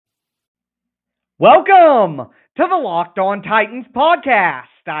Welcome to the Locked On Titans podcast.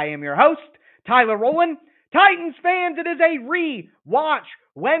 I am your host, Tyler Rowland. Titans fans, it is a re-watch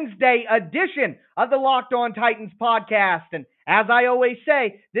Wednesday edition of the Locked On Titans podcast. And as I always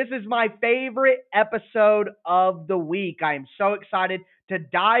say, this is my favorite episode of the week. I am so excited to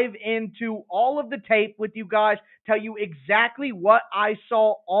dive into all of the tape with you guys, tell you exactly what I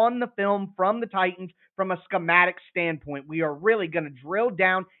saw on the film from the Titans from a schematic standpoint. We are really going to drill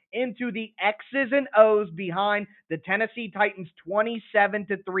down into the X's and O's behind the Tennessee Titans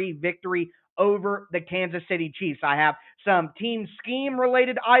 27-3 victory over the Kansas City Chiefs. I have some team scheme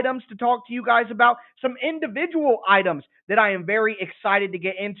related items to talk to you guys about, some individual items that I am very excited to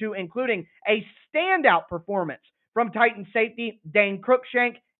get into, including a standout performance from Titan safety Dane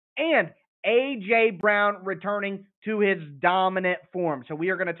Cruikshank and A.J. Brown returning to his dominant form. So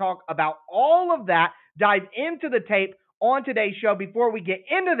we are going to talk about all of that, dive into the tape on today's show. Before we get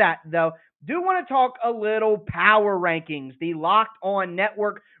into that, though, do want to talk a little power rankings. The Locked On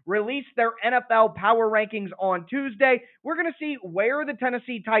Network released their NFL power rankings on Tuesday. We're going to see where the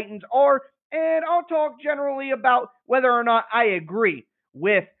Tennessee Titans are, and I'll talk generally about whether or not I agree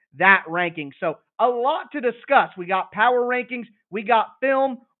with that ranking. So a lot to discuss. We got power rankings, we got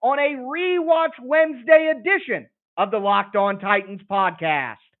film on a rewatch Wednesday edition of the Locked On Titans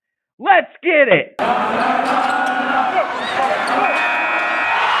podcast. Let's get it.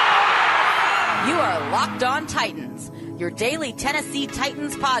 You are Locked On Titans, your daily Tennessee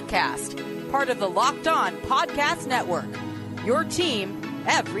Titans podcast, part of the Locked On Podcast Network, your team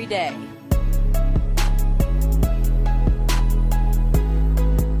every day.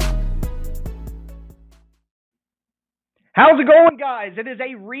 How's it going, guys? It is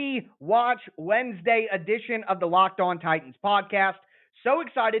a re-watch Wednesday edition of the Locked On Titans podcast. So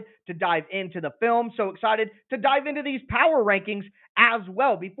excited to dive into the film. So excited to dive into these power rankings as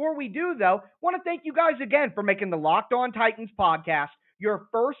well. Before we do, though, I want to thank you guys again for making the Locked On Titans podcast your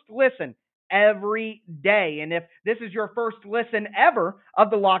first listen every day. And if this is your first listen ever of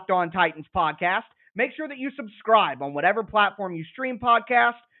the Locked On Titans podcast, make sure that you subscribe on whatever platform you stream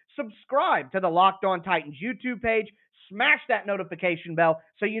podcasts. Subscribe to the Locked On Titans YouTube page. Smash that notification bell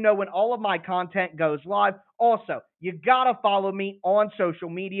so you know when all of my content goes live. Also, you gotta follow me on social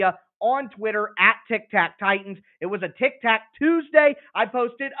media, on Twitter at TicTacTitans. It was a Tic Tac Tuesday. I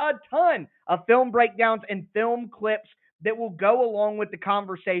posted a ton of film breakdowns and film clips that will go along with the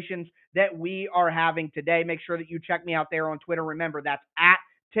conversations that we are having today. Make sure that you check me out there on Twitter. Remember, that's at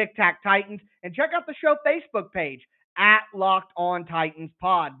TicTacTitans. And check out the show Facebook page at Locked On Titans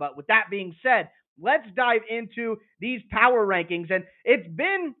Pod. But with that being said, let's dive into these power rankings. And it's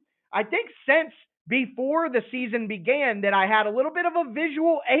been, I think, since before the season began that I had a little bit of a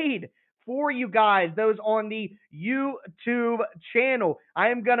visual aid for you guys, those on the YouTube channel. I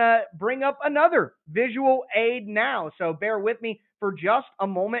am going to bring up another visual aid now. So bear with me for just a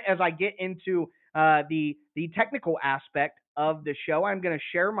moment as I get into the technical aspect of the show. I'm going to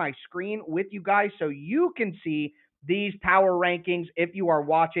share my screen with you guys so you can see these power rankings if you are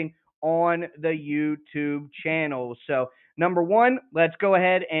watching on the YouTube channel. So number one, let's go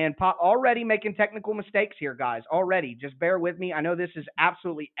ahead and pop. Already making technical mistakes here, guys. Already. Just bear with me. I know this is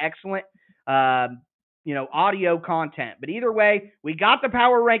absolutely excellent, audio content. But either way, we got the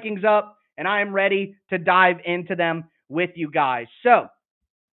power rankings up, and I am ready to dive into them with you guys. So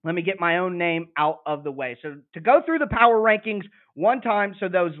let me get my own name out of the way. So to go through the power rankings one time so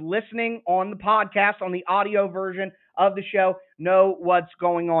those listening on the podcast, on the audio version of the show, know what's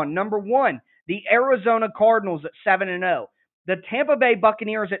going on. Number one, the Arizona Cardinals at 7-0. The Tampa Bay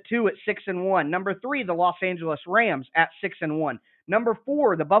Buccaneers at 2 at 6-1. Number 3, the Los Angeles Rams at 6-1. Number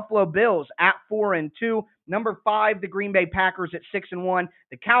 4, the Buffalo Bills at 4-2. Number 5, the Green Bay Packers at 6-1.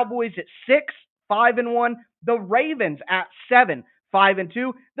 The Cowboys at 6, 5-1. The Ravens at 7,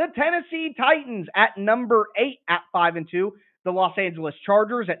 5-2. The Tennessee Titans at number 8 at 5-2. The Los Angeles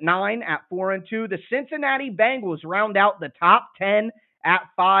Chargers at 9 at 4-2. The Cincinnati Bengals round out the top 10 at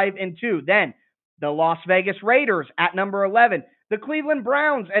 5-2. Then the Las Vegas Raiders at number 11. The Cleveland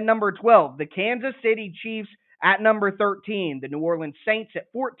Browns at number 12. The Kansas City Chiefs at number 13. The New Orleans Saints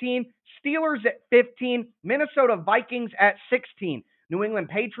at 14. Steelers at 15. Minnesota Vikings at 16. New England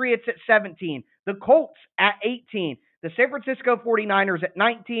Patriots at 17. The Colts at 18. The San Francisco 49ers at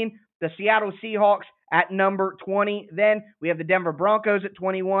 19. The Seattle Seahawks at number 20. Then we have the Denver Broncos at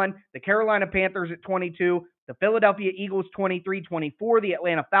 21. The Carolina Panthers at 22. The Philadelphia Eagles 23-24. The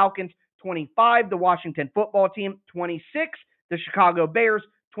Atlanta Falcons 25. The Washington Football Team 26. The Chicago Bears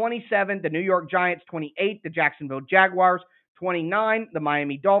 27. The New York Giants 28. The Jacksonville Jaguars 29. The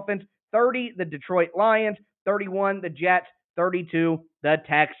Miami Dolphins 30. The Detroit Lions 31. The Jets 32. The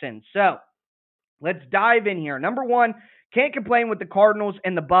Texans. So Let's dive in here. Number one, can't complain with the Cardinals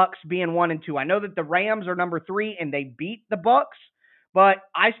and the Bucks being 1 and 2. I know that the Rams are number 3 and they beat the Bucks, but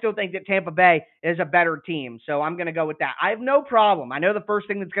I still think that Tampa Bay is a better team. So I'm going to go with that. I have no problem. I know the first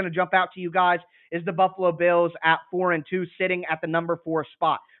thing that's going to jump out to you guys is the Buffalo Bills at 4 and 2 sitting at the number 4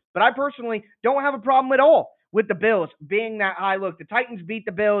 spot. But I personally don't have a problem at all with the Bills being that high. Look, the Titans beat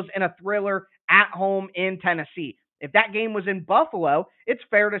the Bills in a thriller at home in Tennessee. If that game was in Buffalo, it's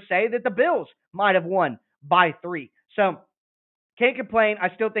fair to say that the Bills might have won by 3. So, can't complain.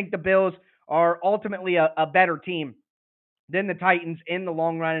 I still think the Bills are ultimately a better team than the Titans in the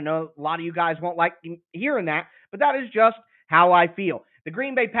long run. I know a lot of you guys won't like hearing that, but that is just how I feel. The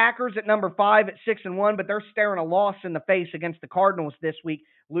Green Bay Packers at number 5 at 6-1, but they're staring a loss in the face against the Cardinals this week,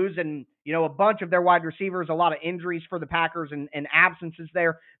 losing, a bunch of their wide receivers, a lot of injuries for the Packers and absences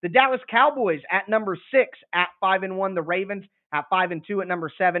there. The Dallas Cowboys at number 6 at 5-1, the Ravens at 5-2 at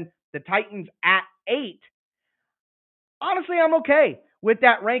number 7, the Titans at 8. Honestly, I'm okay with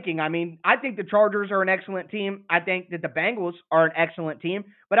that ranking. I mean, I think the Chargers are an excellent team. I think that the Bengals are an excellent team.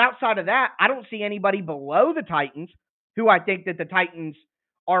 But outside of that, I don't see anybody below the Titans who I think that the Titans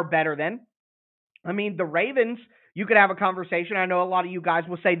are better than. I mean, the Ravens, you could have a conversation. I know a lot of you guys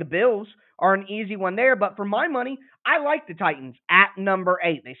will say the Bills are an easy one there, but for my money, I like the Titans at number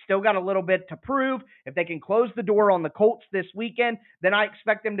 8. They still got a little bit to prove. If they can close the door on the Colts this weekend, then I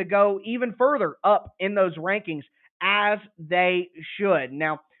expect them to go even further up in those rankings, as they should.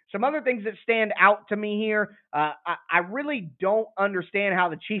 Now, some other things that stand out to me here, I really don't understand how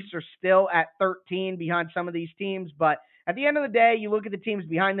the Chiefs are still at 13 behind some of these teams, but at the end of the day, you look at the teams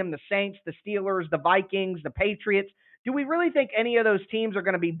behind them, the Saints, the Steelers, the Vikings, the Patriots. Do we really think any of those teams are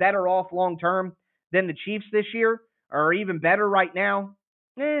going to be better off long-term than the Chiefs this year, or even better right now?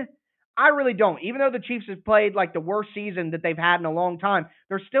 I really don't. Even though the Chiefs have played like the worst season that they've had in a long time,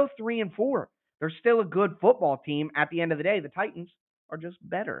 they're still 3-4. They're still a good football team at the end of the day. The Titans are just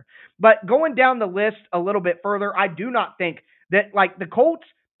better. But going down the list a little bit further, I do not think that, like, the Colts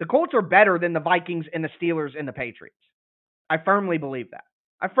are better than the Vikings and the Steelers and the Patriots. I firmly believe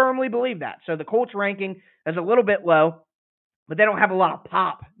that. So the Colts ranking is a little bit low, but they don't have a lot of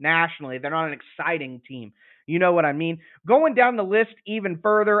pop nationally. They're not an exciting team. You know what I mean? Going down the list even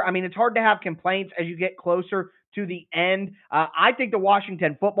further, I mean, it's hard to have complaints as you get closer to the end. I think the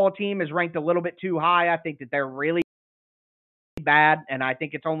Washington football team is ranked a little bit too high. I think that they're really bad, and I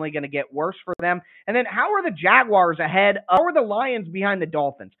think it's only going to get worse for them. And then how are the Jaguars ahead? How are the Lions behind the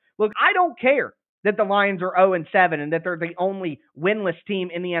Dolphins? Look, I don't care that the Lions are 0-7 and that they're the only winless team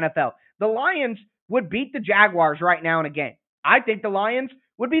in the NFL. The Lions would beat the Jaguars right now in a game. I think the Lions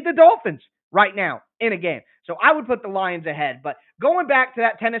would beat the Dolphins right now in a game. So I would put the Lions ahead. But going back to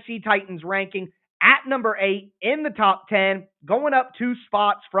that Tennessee Titans ranking, at number 8 in the top 10, going up 2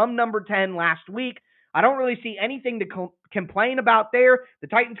 spots from number 10 last week. I don't really see anything to complain about there. The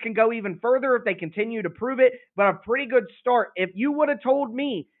Titans can go even further if they continue to prove it, but a pretty good start. If you would have told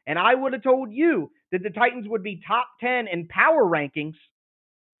me, and I would have told you, that the Titans would be top 10 in power rankings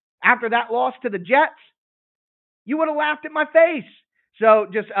after that loss to the Jets, you would have laughed at my face. So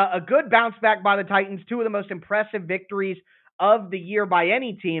just a good bounce back by the Titans, 2 of the most impressive victories of the year by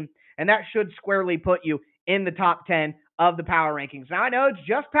any team, and that should squarely put you in the top 10 of the power rankings. Now, I know it's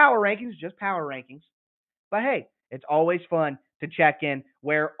just power rankings, but hey, it's always fun to check in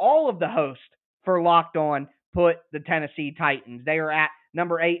where all of the hosts for Locked On put the Tennessee Titans. They are at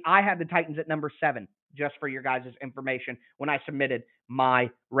number 8. I had the Titans at number 7, just for your guys' information when I submitted my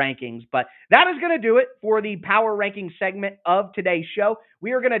rankings. But that is going to do it for the power ranking segment of today's show.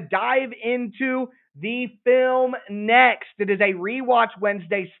 We are going to dive into the film next. It is a Rewatch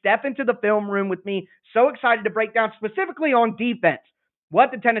Wednesday. Step into the film room with me. So excited to break down specifically on defense what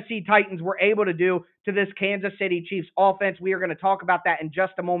the Tennessee Titans were able to do to this Kansas City Chiefs offense. We are going to talk about that in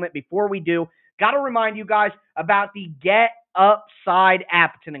just a moment. Before we do, got to remind you guys about the Get Upside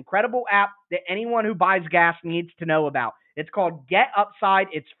app. It's an incredible app that anyone who buys gas needs to know about. It's called Get Upside.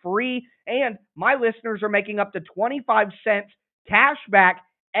 It's free, and my listeners are making up to 25 cents cash back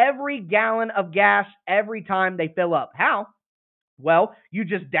every gallon of gas every time they fill up. How? Well, you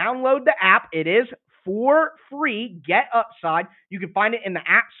just download the app. It is for free. Get Upside. You can find it in the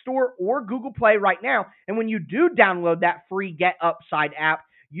App Store or Google Play right now. And when you do download that free Get Upside app,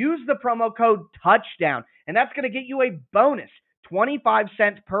 use the promo code TOUCHDOWN, and that's going to get you a bonus 25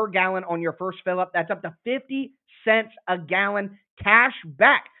 cents per gallon on your first fill up. That's up to 50 cents a gallon cash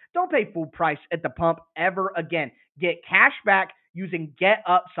back. Don't pay full price at the pump ever again. Get cash back using Get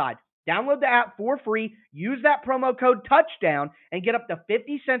Upside. Download the app for free, use that promo code TOUCHDOWN, and get up to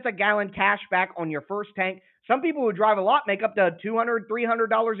 50 cents a gallon cash back on your first tank. Some people who drive a lot make up to $200,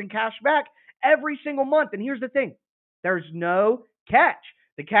 $300 in cash back every single month. And here's the thing, there's no catch.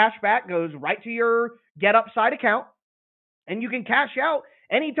 The cash back goes right to your Get Upside account, and you can cash out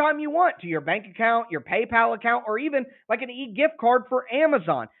anytime you want to your bank account, your PayPal account, or even like an e-gift card for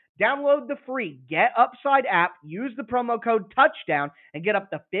Amazon. Download the free Get Upside app, use the promo code TOUCHDOWN, and get up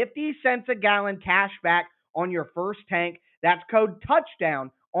to 50 cents a gallon cash back on your first tank. That's code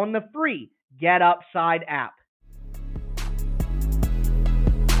TOUCHDOWN on the free Get Upside app.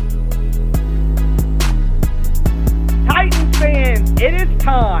 Titans fans, it is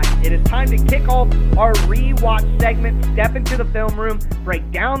time. It is time to kick off our rewatch segment, step into the film room, break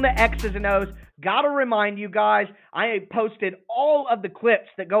down the X's and O's. Gotta remind you guys, I posted all of the clips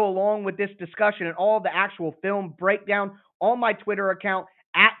that go along with this discussion and all the actual film breakdown on my Twitter account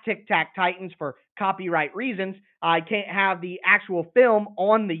at Tic Tac Titans for copyright reasons. I can't have the actual film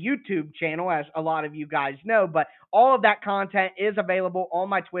on the YouTube channel, as a lot of you guys know, but all of that content is available on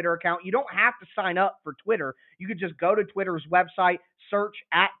my Twitter account. You don't have to sign up for Twitter. You could just go to Twitter's website, search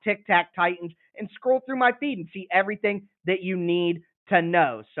at Tic Tac Titans, and scroll through my feed and see everything that you need to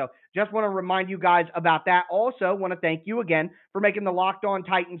know. So just want to remind you guys about that. Also want to thank you again for making the Locked On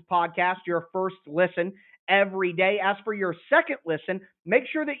Titans podcast your first listen every day. As for your second listen, make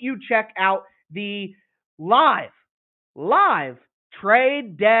sure that you check out the live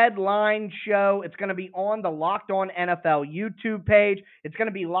trade deadline show. It's going to be on the Locked On NFL YouTube page. It's going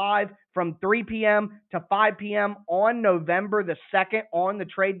to be live from 3 p.m. to 5 p.m. on November the 2nd on the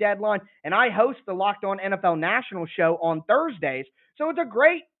trade deadline. And I host the Locked On NFL National show on Thursdays. So it's a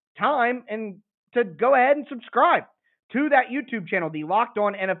great time and to go ahead and subscribe to that YouTube channel, the Locked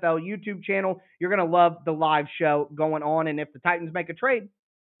On NFL YouTube channel. You're going to love the live show going on. And if the Titans make a trade,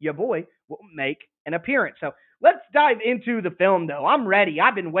 your boy will make an appearance. So let's dive into the film, though. I'm ready.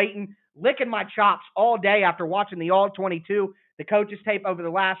 I've been waiting, licking my chops all day after watching the All-22, the coaches tape over the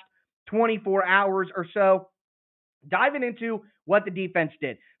last 24 hours or so, diving into what the defense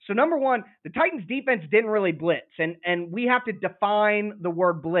did. So number one, the Titans defense didn't really blitz, and we have to define the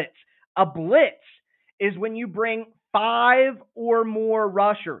word blitz. A blitz is when you bring 5 or more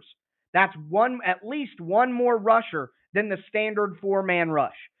rushers. That's at least one more rusher than the standard 4-man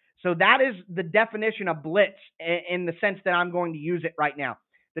rush. So that is the definition of blitz in the sense that I'm going to use it right now.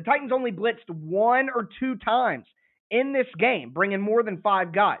 The Titans only blitzed 1 or 2 times in this game, bringing more than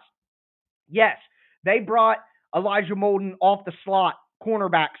 5 guys. Yes, they brought Elijah Molden off the slot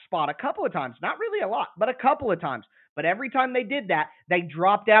cornerback spot a couple of times. Not really a lot, but a couple of times. But every time they did that, they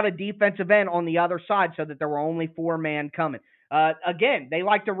dropped out a defensive end on the other side so that there were only 4-man coming. Again, they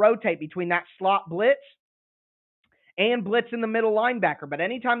like to rotate between that slot blitz and blitz in the middle linebacker. But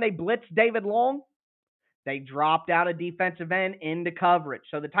anytime they blitzed David Long, they dropped out a defensive end into coverage.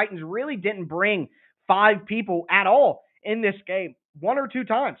 So the Titans really didn't bring 5 people at all in this game, 1 or 2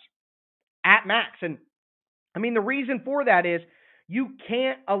 times at max. And I mean, the reason for that is you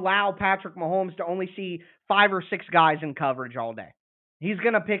can't allow Patrick Mahomes to only see 5 or 6 guys in coverage all day. He's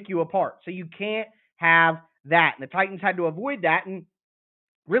going to pick you apart. So you can't have that. And the Titans had to avoid that. And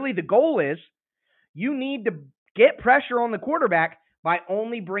really the goal is you need to get pressure on the quarterback by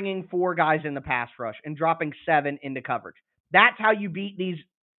only bringing 4 guys in the pass rush and dropping 7 into coverage. That's how you beat these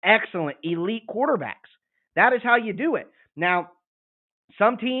excellent elite quarterbacks. That is how you do it. Now,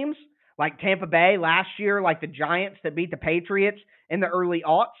 some teams like Tampa Bay last year, like the Giants that beat the Patriots in the early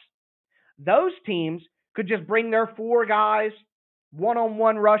aughts, those teams could just bring their 4 guys,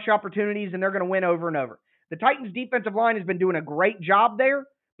 one-on-one rush opportunities, and they're going to win over and over. The Titans' defensive line has been doing a great job there,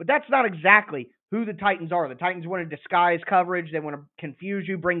 but that's not exactly who the Titans are. The Titans want to disguise coverage. They want to confuse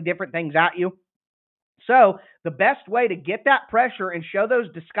you, bring different things at you. So the best way to get that pressure and show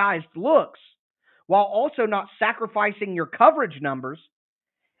those disguised looks while also not sacrificing your coverage numbers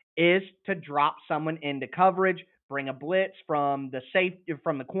is to drop someone into coverage, bring a blitz from the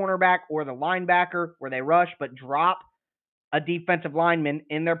cornerback or the linebacker where they rush, but drop a defensive lineman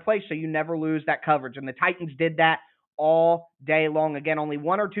in their place so you never lose that coverage. And the Titans did that all day long. Again, only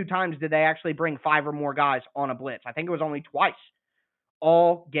 1 or 2 times did they actually bring 5 or more guys on a blitz. I think it was only twice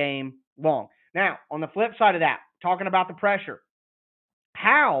all game long. Now, on the flip side of that, talking about the pressure,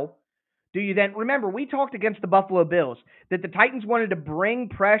 how do you then, remember, we talked against the Buffalo Bills that the Titans wanted to bring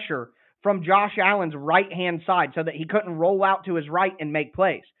pressure from Josh Allen's right-hand side so that he couldn't roll out to his right and make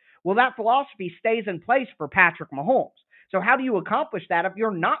plays. Well, that philosophy stays in place for Patrick Mahomes. So how do you accomplish that if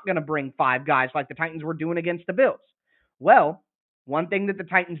you're not going to bring 5 guys like the Titans were doing against the Bills? Well, one thing that the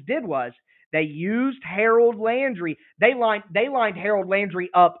Titans did was they used Harold Landry. They lined Harold Landry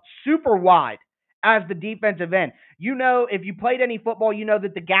up super wide as the defensive end. You know, if you played any football, you know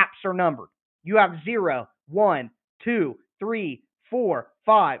that the gaps are numbered. You have 0, 1, 2, 3, 4,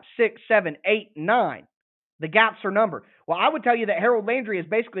 5, 6, 7, 8, 9. The gaps are numbered. Well, I would tell you that Harold Landry is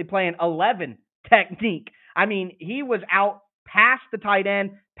basically playing 11 technique. I mean, he was out past the tight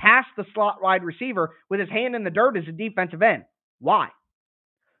end, past the slot wide receiver with his hand in the dirt as a defensive end. Why?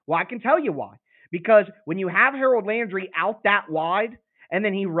 Well, I can tell you why. Because when you have Harold Landry out that wide and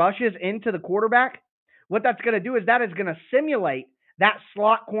then he rushes into the quarterback, what that's going to do is that is going to simulate that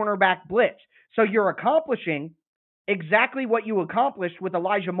slot cornerback blitz. So you're accomplishing exactly what you accomplished with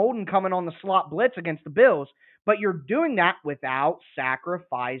Elijah Molden coming on the slot blitz against the Bills, but you're doing that without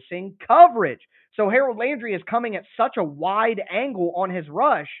sacrificing coverage. So Harold Landry is coming at such a wide angle on his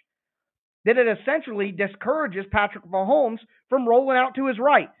rush that it essentially discourages Patrick Mahomes from rolling out to his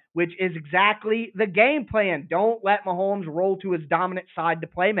right, which is exactly the game plan. Don't let Mahomes roll to his dominant side to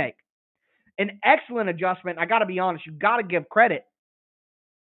play make. An excellent adjustment. I got to be honest, you got to give credit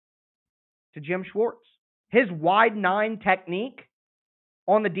to Jim Schwartz. His wide 9 technique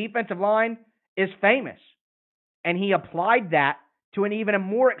on the defensive line is famous, and he applied that to an even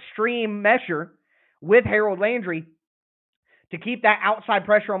more extreme measure with Harold Landry to keep that outside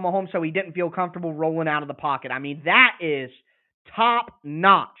pressure on Mahomes so he didn't feel comfortable rolling out of the pocket. I mean, that is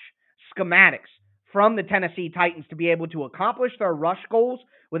top-notch schematics from the Tennessee Titans to be able to accomplish their rush goals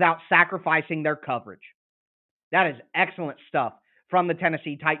without sacrificing their coverage. That is excellent stuff from the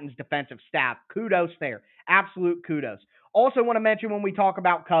Tennessee Titans defensive staff. Kudos there. Absolute kudos. Also want to mention when we talk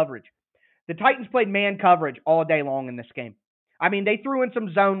about coverage, the Titans played man coverage all day long in this game. I mean, they threw in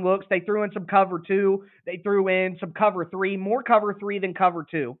some zone looks. They threw in some cover 2. They threw in some cover 3, more cover 3 than cover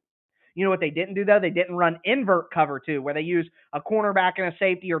 2. You know what they didn't do, though? They didn't run invert cover 2, where they use a cornerback and a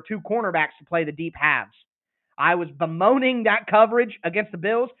safety or 2 cornerbacks to play the deep halves. I was bemoaning that coverage against the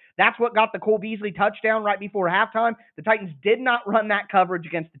Bills. That's what got the Cole Beasley touchdown right before halftime. The Titans did not run that coverage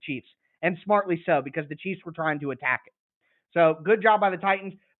against the Chiefs, and smartly so, because the Chiefs were trying to attack it. So good job by the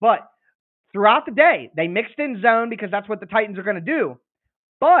Titans. But throughout the day, they mixed in zone because that's what the Titans are going to do.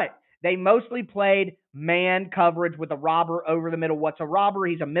 But they mostly played man coverage with a robber over the middle. What's a robber?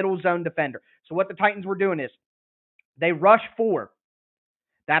 He's a middle zone defender. So what the Titans were doing is they rush 4.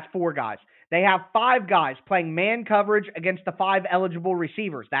 That's 4 guys. They have 5 guys playing man coverage against the 5 eligible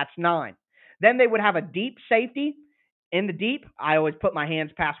receivers. That's 9. Then they would have a deep safety in the deep. I always put my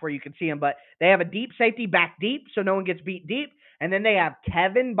hands past where you can see them, but they have a deep safety back deep so no one gets beat deep. And then they have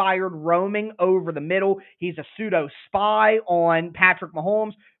Kevin Byard roaming over the middle. He's a pseudo spy on Patrick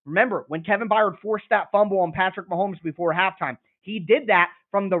Mahomes. Remember, when Kevin Byard forced that fumble on Patrick Mahomes before halftime, he did that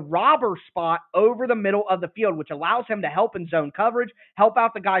from the robber spot over the middle of the field, which allows him to help in zone coverage, help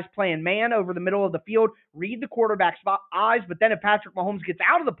out the guys playing man over the middle of the field, read the quarterback's eyes. But then if Patrick Mahomes gets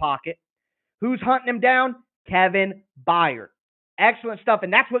out of the pocket, who's hunting him down? Kevin Byard. Excellent stuff,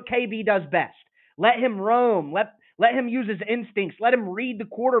 and that's what KB does best. Let him roam. Let him use his instincts. Let him read the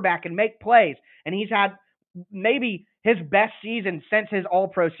quarterback and make plays. And he's had maybe his best season since his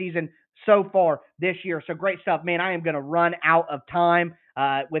All-Pro season so far this year. So great stuff. Man, I am going to run out of time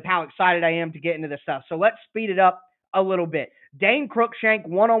with how excited I am to get into this stuff. So let's speed it up a little bit. Dane Cruikshank,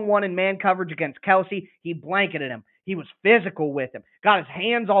 one-on-one in man coverage against Kelsey. He blanketed him. He was physical with him. Got his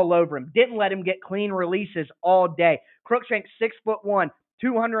hands all over him. Didn't let him get clean releases all day. Cruikshank, 6'1",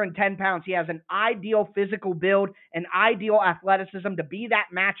 210 pounds. He has an ideal physical build, an ideal athleticism to be that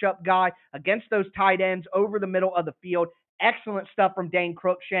matchup guy against those tight ends over the middle of the field. Excellent stuff from Dane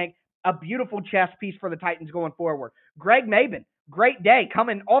Cruikshank. A beautiful chess piece for the Titans going forward. Greg Maben, great day,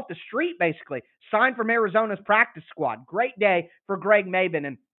 coming off the street basically. Signed from Arizona's practice squad. Great day for Greg Maben.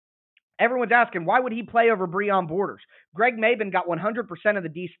 And everyone's asking, why would he play over Breon Borders? Greg Maben got 100% of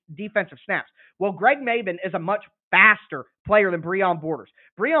the defensive snaps. Well, Greg Maben is a much faster player than Breon Borders.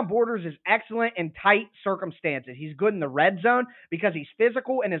 Breon Borders is excellent in tight circumstances. He's good in the red zone because he's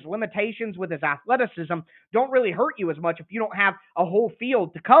physical, and his limitations with his athleticism don't really hurt you as much if you don't have a whole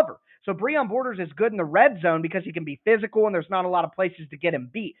field to cover. So Breon Borders is good in the red zone because he can be physical and there's not a lot of places to get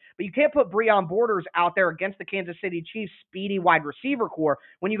him beat. But you can't put Breon Borders out there against the Kansas City Chiefs' speedy wide receiver core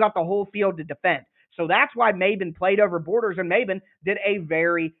when you got the whole field to defend. So that's why Maben played over Borders, and Maben did a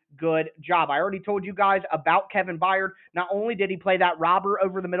very good job. I already told you guys about Kevin Byard. Not only did he play that robber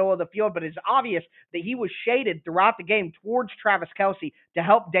over the middle of the field, but it's obvious that he was shaded throughout the game towards Travis Kelce to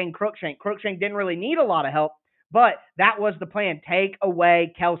help Dane Cruikshank. Cruikshank didn't really need a lot of help, but that was the plan. Take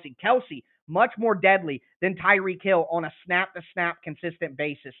away Kelce. Kelce, much more deadly than Tyreek Hill on a snap-to-snap consistent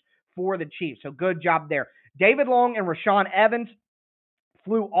basis for the Chiefs. So good job there. David Long and Rashaan Evans,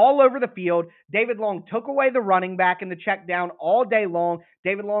 flew all over the field. David Long took away the running back in the check down all day long.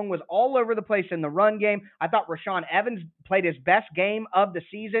 David Long was all over the place in the run game. I thought Rashaan Evans played his best game of the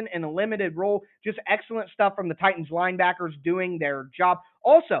season in a limited role. Just excellent stuff from the Titans linebackers doing their job.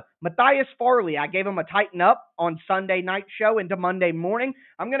 Also, Matthias Farley, I gave him a tighten up on Sunday night show into Monday morning.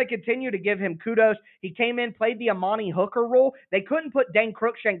 I'm going to continue to give him kudos. He came in, played the Amani Hooker role. They couldn't put Dane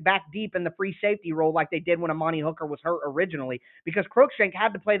Cruikshank back deep in the free safety role like they did when Amani Hooker was hurt originally, because Cruikshank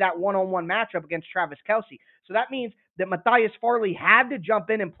had to play that one-on-one matchup against Travis Kelce. So that means that Matthias Farley had to jump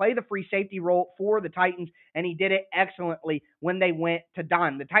in and play the free safety role for the Titans, and he did it excellently when they went to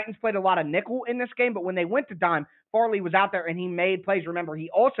dime. The Titans played a lot of nickel in this game, but when they went to dime, Farley was out there and he made plays. Remember, he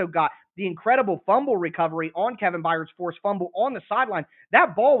also got the incredible fumble recovery on Kevin Byard's forced fumble on the sideline.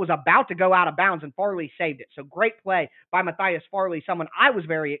 That ball was about to go out of bounds and Farley saved it. So great play by Matthias Farley, someone I was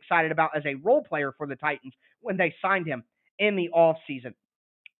very excited about as a role player for the Titans when they signed him in the offseason.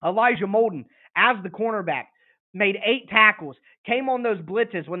 Elijah Molden, as the cornerback, made 8 tackles, came on those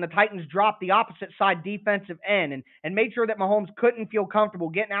blitzes when the Titans dropped the opposite side defensive end and made sure that Mahomes couldn't feel comfortable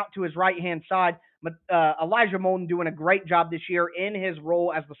getting out to his right-hand side. Elijah Molden doing a great job this year in his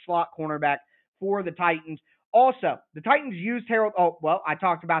role as the slot cornerback for the Titans. Also, the Titans used I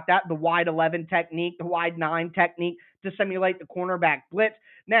talked about that, the wide 11 technique, the wide 9 technique to simulate the cornerback blitz.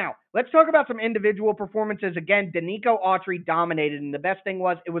 Now, let's talk about some individual performances. Again, Danico Autry dominated, and the best thing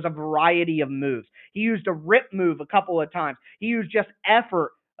was it was a variety of moves. He used a rip move a couple of times. He used just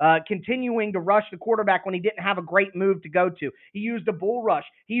effort, continuing to rush the quarterback when he didn't have a great move to go to. He used a bull rush.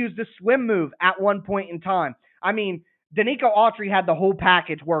 He used a swim move at one point in time. I mean, Danico Autry had the whole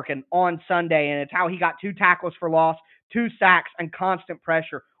package working on Sunday, and it's how he got 2 tackles for loss, 2 sacks, and constant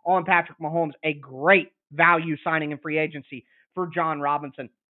pressure on Patrick Mahomes. A great value signing in free agency for John Robinson.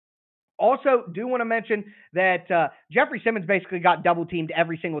 Also, do want to mention that Jeffrey Simmons basically got double-teamed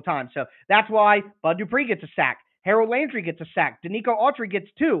every single time. So that's why Bud Dupree gets a sack. Harold Landry gets a sack. Danico Autry gets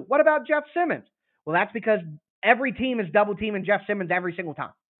 2. What about Jeff Simmons? Well, that's because every team is double-teaming Jeff Simmons every single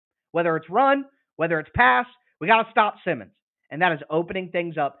time. Whether it's run, whether it's pass, we got to stop Simmons. And that is opening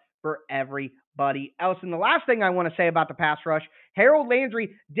things up for everybody else. And the last thing I want to say about the pass rush, Harold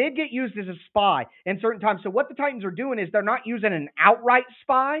Landry did get used as a spy in certain times. So what the Titans are doing is they're not using an outright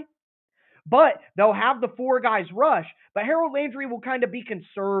spy, but they'll have the 4 guys rush. But Harold Landry will kind of be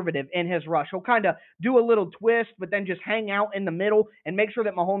conservative in his rush. He'll kind of do a little twist, but then just hang out in the middle and make sure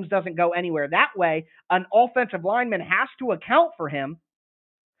that Mahomes doesn't go anywhere. That way, an offensive lineman has to account for him,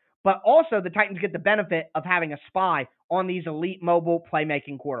 but also the Titans get the benefit of having a spy on these elite mobile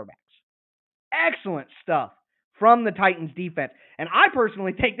playmaking quarterbacks. Excellent stuff from the Titans defense. And I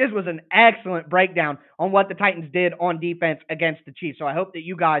personally think this was an excellent breakdown on what the Titans did on defense against the Chiefs. So I hope that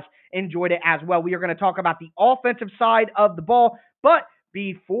you guys enjoyed it as well. We are going to talk about the offensive side of the ball. But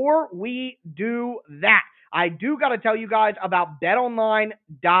before we do that, I do got to tell you guys about BetOnline.ag.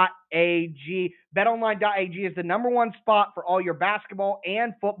 BetOnline.ag is the number 1 spot for all your basketball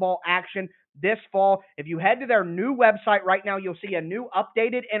and football action this fall. If you head to their new website right now, you'll see a new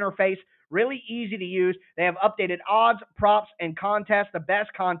updated interface, really easy to use. They have updated odds, props, and contests, the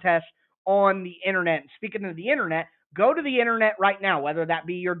best contests on the internet. And speaking of the internet, go to the internet right now, whether that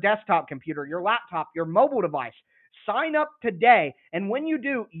be your desktop computer, your laptop, your mobile device. Sign up today, and when you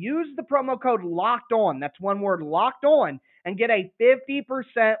do, use the promo code LOCKEDON, that's one word, LOCKEDON, and get a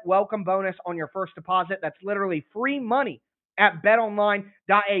 50% welcome bonus on your first deposit. That's literally free money at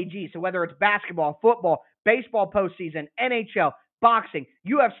betonline.ag. So whether it's basketball, football, baseball postseason, NHL, boxing,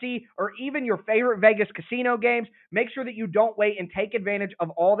 UFC, or even your favorite Vegas casino games, make sure that you don't wait and take advantage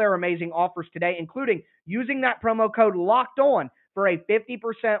of all their amazing offers today, including using that promo code LOCKEDON for a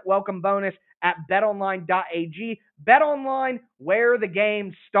 50% welcome bonus at betonline.ag. BetOnline, where the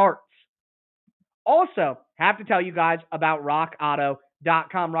game starts. Also, have to tell you guys about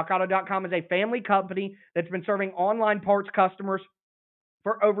RockAuto.com. RockAuto.com is a family company that's been serving online parts customers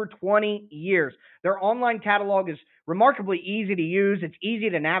for over 20 years. Their online catalog is remarkably easy to use. It's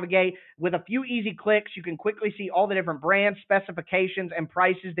easy to navigate. With a few easy clicks, you can quickly see all the different brands, specifications, and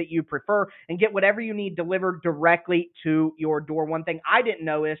prices that you prefer and get whatever you need delivered directly to your door. One thing I didn't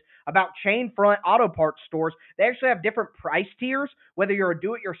know is about chain front auto parts stores, they actually have different price tiers, whether you're a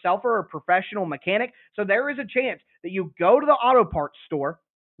do-it-yourselfer or a professional mechanic. So there is a chance that you go to the auto parts store.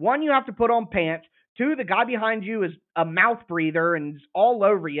 1, you have to put on pants. 2, the guy behind you is a mouth breather and is all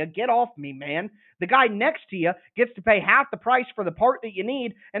over you. Get off me, man. The guy next to you gets to pay half the price for the part that you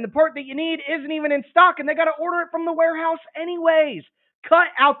need, and the part that you need isn't even in stock, and they got to order it from the warehouse anyways. Cut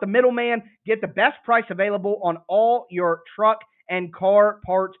out the middleman. Get the best price available on all your truck and car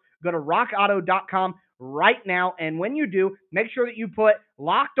parts. Go to rockauto.com right now. And when you do, make sure that you put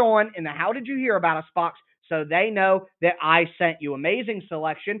Locked On in the How Did You Hear About Us box so they know that I sent you. Amazing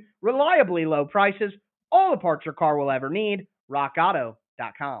selection, reliably low prices, all the parts your car will ever need.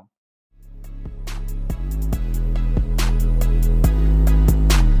 RockAuto.com.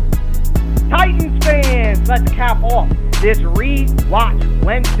 Titans fans, let's cap off this Rewatch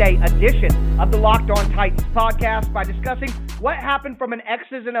Wednesday edition of the Locked On Titans podcast by discussing what happened from an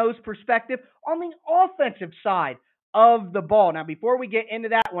X's and O's perspective on the offensive side of the ball. Now, before we get into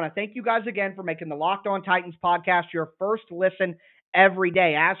that, I want to thank you guys again for making the Locked On Titans podcast your first listen every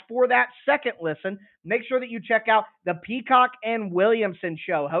day. As for that second listen, make sure that you check out the Peacock and Williamson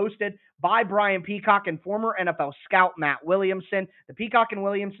show, hosted by Brian Peacock and former NFL scout Matt Williamson. The Peacock and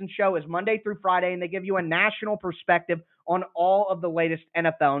Williamson show is Monday through Friday, and they give you a national perspective on all of the latest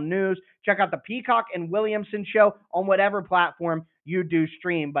NFL news. Check out the Peacock and Williamson show on whatever platform you do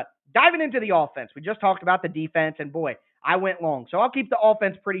stream. But diving into the offense, we just talked about the defense, and boy, I went long. So I'll keep the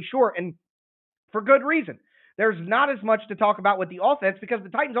offense pretty short, and for good reason. There's not as much to talk about with the offense because the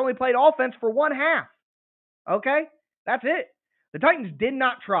Titans only played offense for one half. Okay? That's it. The Titans did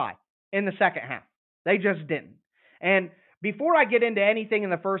not try in the second half. They just didn't. And before I get into anything in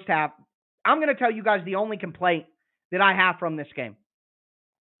the first half, I'm going to tell you guys the only complaint that I have from this game.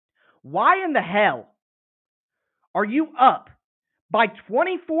 Why in the hell are you up by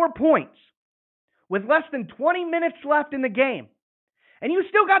 24 points with less than 20 minutes left in the game? And you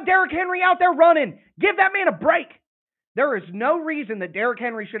still got Derrick Henry out there running. Give that man a break. There is no reason that Derrick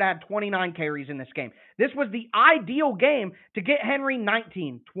Henry should have had 29 carries in this game. This was the ideal game to get Henry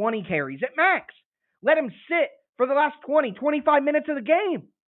 19, 20 carries at max. Let him sit for the last 20, 25 minutes of the game.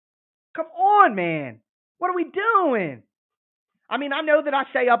 Come on, man. What are we doing? I mean, I know that I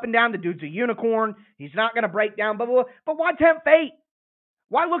say up and down the dude's a unicorn. He's not going to break down, blah, blah, blah. But why tempt fate?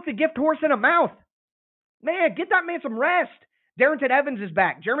 Why look the gift horse in the mouth? Man, get that man some rest. Darrington Evans is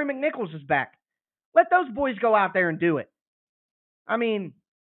back. Jeremy McNichols is back. Let those boys go out there and do it. I mean,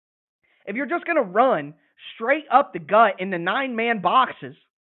 if you're just going to run straight up the gut in the 9-man boxes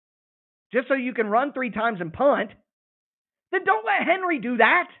just so you can run 3 times and punt, then don't let Henry do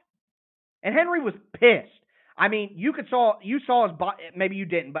that. And Henry was pissed. I mean, you saw his body. Maybe you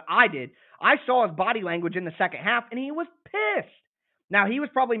didn't, but I did. I saw his body language in the second half, and he was pissed. Now, he was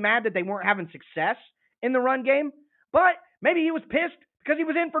probably mad that they weren't having success in the run game, but maybe he was pissed because he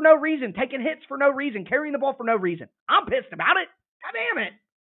was in for no reason, taking hits for no reason, carrying the ball for no reason. I'm pissed about it. God damn it.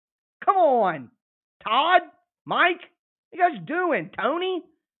 Come on. Todd, Mike, what you guys doing? Tony?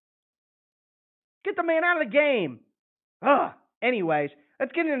 Get the man out of the game. Ugh. Anyways,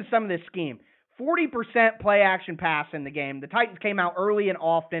 let's get into some of this scheme. 40% play action pass in the game. The Titans came out early and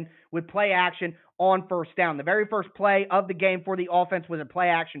often with play action on first down. The very first play of the game for the offense was a play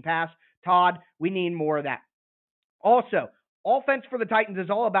action pass. Todd, we need more of that. Also, offense for the Titans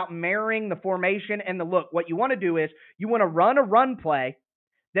is all about marrying the formation and the look. What you want to do is you want to run a run play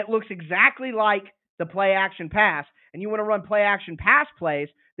that looks exactly like the play action pass, and you want to run play action pass plays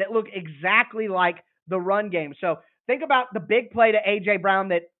that look exactly like the run game. So think about the big play to A.J. Brown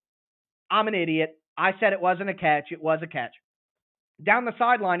that I'm an idiot. I said it wasn't a catch. It was a catch. Down the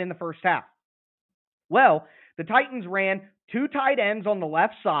sideline in the first half. Well, the Titans ran 2 tight ends on the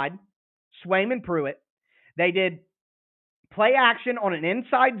left side, Swaim and Pruitt. They did play action on an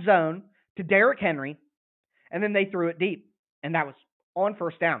inside zone to Derrick Henry, and then they threw it deep, and that was on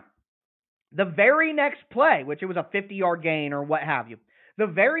first down. The very next play, which it was a 50-yard gain or what have you, the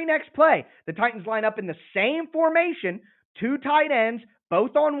very next play, the Titans line up in the same formation, 2 tight ends,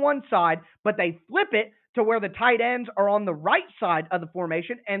 both on one side, but they flip it to where the tight ends are on the right side of the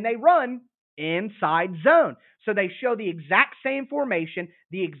formation, and they run inside zone. So they show the exact same formation,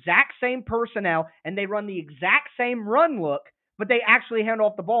 the exact same personnel, and they run the exact same run look, but they actually hand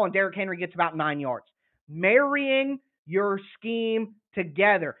off the ball, and Derrick Henry gets about 9 yards. Marrying your scheme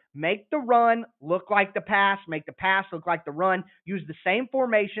together. Make the run look like the pass. Make the pass look like the run. Use the same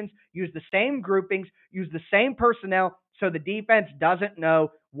formations. Use the same groupings. Use the same personnel so the defense doesn't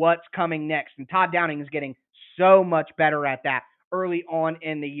know what's coming next. And Todd Downing is getting so much better at that early on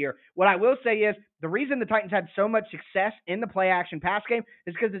in the year. What I will say is the reason the Titans had so much success in the play-action pass game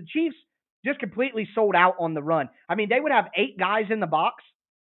is because the Chiefs just completely sold out on the run. I mean, they would have 8 guys in the box,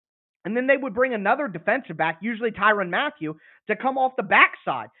 and then they would bring another defensive back, usually Tyrann Mathieu, to come off the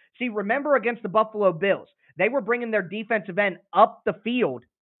backside. See, remember against the Buffalo Bills, they were bringing their defensive end up the field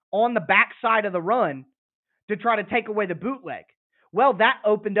on the backside of the run to try to take away the bootleg. Well, that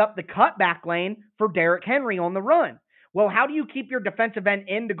opened up the cutback lane for Derrick Henry on the run. Well, how do you keep your defensive end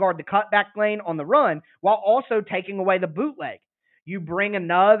in to guard the cutback lane on the run while also taking away the bootleg? you bring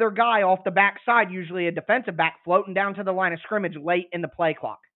another guy off the backside, usually a defensive back, floating down to the line of scrimmage late in the play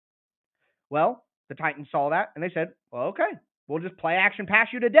clock. Well, the Titans saw that, and they said, well, okay, we'll just play action pass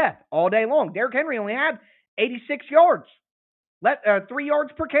you to death all day long. Derrick Henry only had 86 yards, 3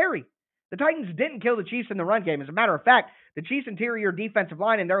 yards per carry. The Titans didn't kill the Chiefs in the run game. As a matter of fact, the Chiefs' interior defensive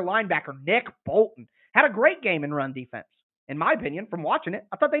line and their linebacker, Nick Bolton, had a great game in run defense. In my opinion, from watching it,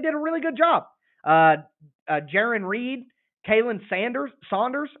 I thought they did a really good job. Jaron Reed, Kalen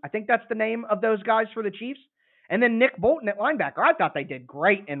Saunders, I think that's the name of those guys for the Chiefs. And then Nick Bolton at linebacker. I thought they did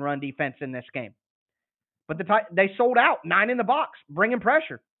great in run defense in this game. But they sold out, 9 in the box, bringing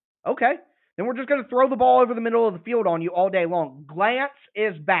pressure. Okay, then we're just going to throw the ball over the middle of the field on you all day long. Glance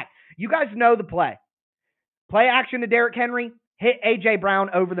is back. You guys know the play. Play action to Derrick Henry, hit A.J. Brown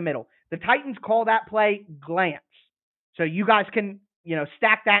over the middle. The Titans call that play glance. So you guys can,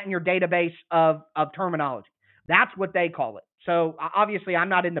 stack that in your database of terminology. That's what they call it. So obviously I'm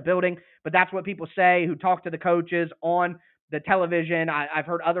not in the building, but that's what people say who talk to the coaches on the television. I've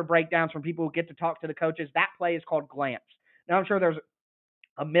heard other breakdowns from people who get to talk to the coaches. That play is called glance. Now I'm sure there's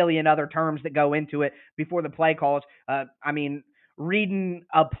a million other terms that go into it before the play calls. Reading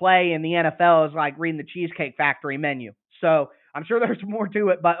a play in the NFL is like reading the Cheesecake Factory menu. So I'm sure there's more to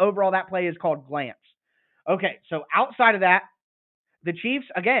it, but overall that play is called glance. Okay, so outside of that, the Chiefs,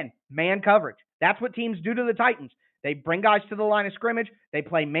 again, man coverage. That's what teams do to the Titans. They bring guys to the line of scrimmage. They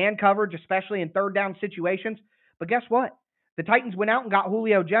play man coverage, especially in third down situations. But guess what? The Titans went out and got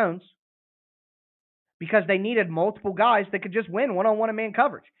Julio Jones because they needed multiple guys that could just win one-on-one in man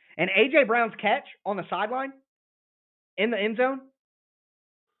coverage. And A.J. Brown's catch on the sideline in the end zone,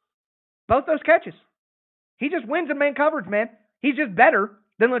 both those catches, he just wins in man coverage, man. He's just better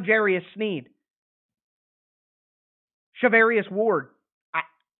than L'Jarius Sneed. Charvarius Ward.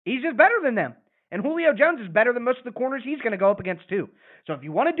 He's just better than them. And Julio Jones is better than most of the corners he's going to go up against too. So if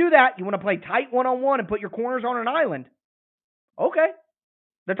you want to do that, you want to play tight one-on-one and put your corners on an island, okay.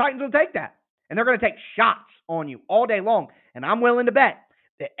 The Titans will take that. And they're going to take shots on you all day long. And I'm willing to bet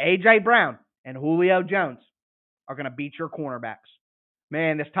that A.J. Brown and Julio Jones are going to beat your cornerbacks.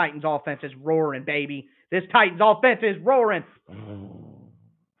 Man, this Titans offense is roaring, baby. This Titans offense is roaring.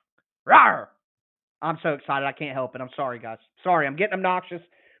 Rawr! I'm so excited. I can't help it. I'm sorry, guys. Sorry, I'm getting obnoxious.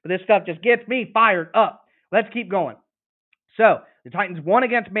 But this stuff just gets me fired up. Let's keep going. So, the Titans won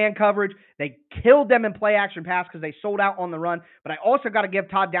against man coverage. They killed them in play action pass because they sold out on the run. But I also got to give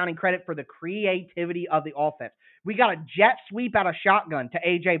Todd Downing credit for the creativity of the offense. We got a jet sweep out of shotgun to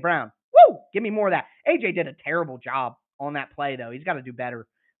A.J. Brown. Woo! Give me more of that. A.J. did a terrible job on that play, though. He's got to do better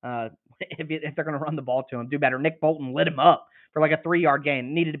if they're going to run the ball to him. Do better. Nick Bolton lit him up for like a 3-yard gain.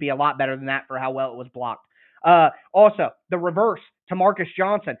 It needed to be a lot better than that for how well it was blocked. Also, the reverse to Marcus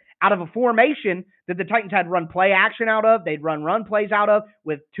Johnson. Out of a formation that the Titans had run play action out of, they'd run plays out of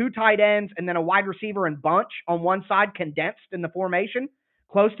with 2 tight ends and then a wide receiver and bunch on one side condensed in the formation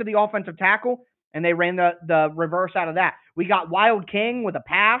close to the offensive tackle, and they ran the reverse out of that. We got Wild King with a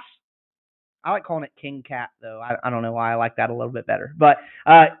pass. I like calling it King Cat, though. I don't know why I like that a little bit better. But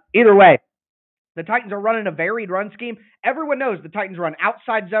either way, the Titans are running a varied run scheme. Everyone knows the Titans run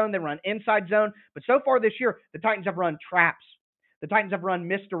outside zone. They run inside zone. But so far this year, the Titans have run traps. The Titans have run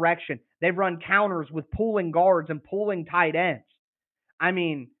misdirection. They've run counters with pulling guards and pulling tight ends. I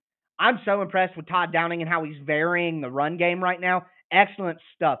mean, I'm so impressed with Todd Downing and how he's varying the run game right now. Excellent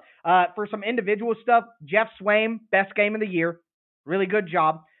stuff. For some individual stuff, Jeff Swaim, best game of the year. Really good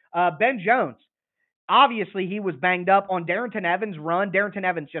job. Ben Jones. Obviously, he was banged up on Darrynton Evans' run. Darrynton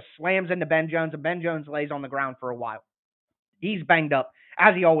Evans just slams into Ben Jones, and Ben Jones lays on the ground for a while. He's banged up,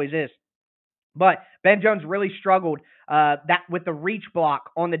 as he always is. But Ben Jones really struggled that with the reach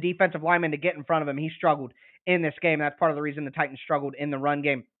block on the defensive lineman to get in front of him. He struggled in this game. That's part of the reason the Titans struggled in the run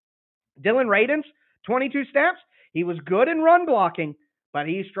game. Dillon Radunz, 22 snaps. He was good in run blocking, but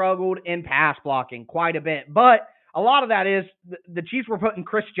he struggled in pass blocking quite a bit. But a lot of that is the Chiefs were putting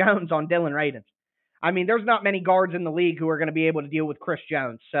Chris Jones on Dillon Radunz. I mean, there's not many guards in the league who are going to be able to deal with Chris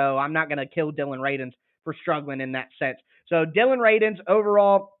Jones, so I'm not going to kill Dillon Radunz for struggling in that sense. So Dillon Radunz,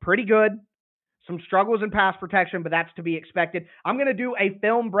 overall, pretty good. Some struggles in pass protection, but that's to be expected. I'm going to do a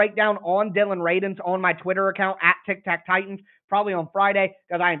film breakdown on Dillon Radunz on my Twitter account, @TicTacTitans, probably on Friday,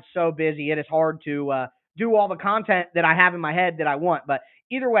 because I am so busy. It is hard to do all the content that I have in my head that I want. But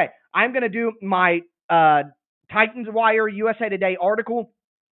either way, I'm going to do my Titans Wire USA Today article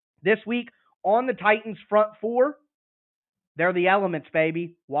this week on the Titans front four. They're the elements,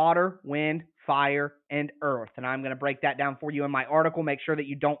 baby. Water, wind, fire, and earth. And I'm going to break that down for you in my article. Make sure that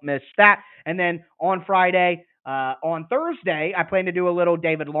you don't miss that. And then on Friday, on Thursday, I plan to do a little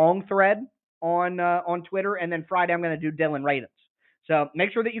David Long thread on Twitter. And then Friday, I'm going to do Dillon Radunz. So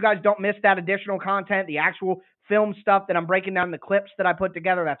make sure that you guys don't miss that additional content, the actual film stuff that I'm breaking down, the clips that I put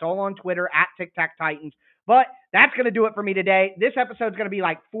together. That's all on Twitter at TicTacTitans. But that's going to do it for me today. This episode's going to be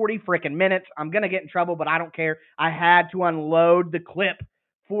like 40 freaking minutes. I'm going to get in trouble, but I don't care. I had to unload the clip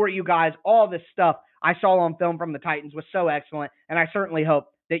for you guys. All this stuff I saw on film from the Titans was so excellent, and I certainly hope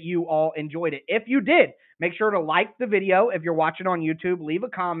that you all enjoyed it. If you did, make sure to like the video. If you're watching on YouTube, leave a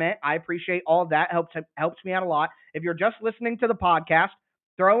comment. I appreciate all of that. Helps me out a lot. If you're just listening to the podcast,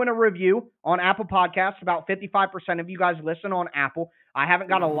 throw in a review on Apple Podcasts. About 55% of you guys listen on Apple. I haven't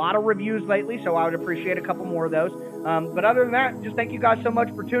got a lot of reviews lately, so I would appreciate a couple more of those. But other than that, just thank you guys so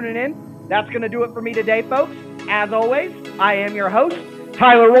much for tuning in. That's going to do it for me today, folks. As always, I am your host,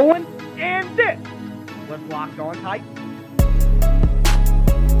 Tyler Rowland, and this was Locked On Titans.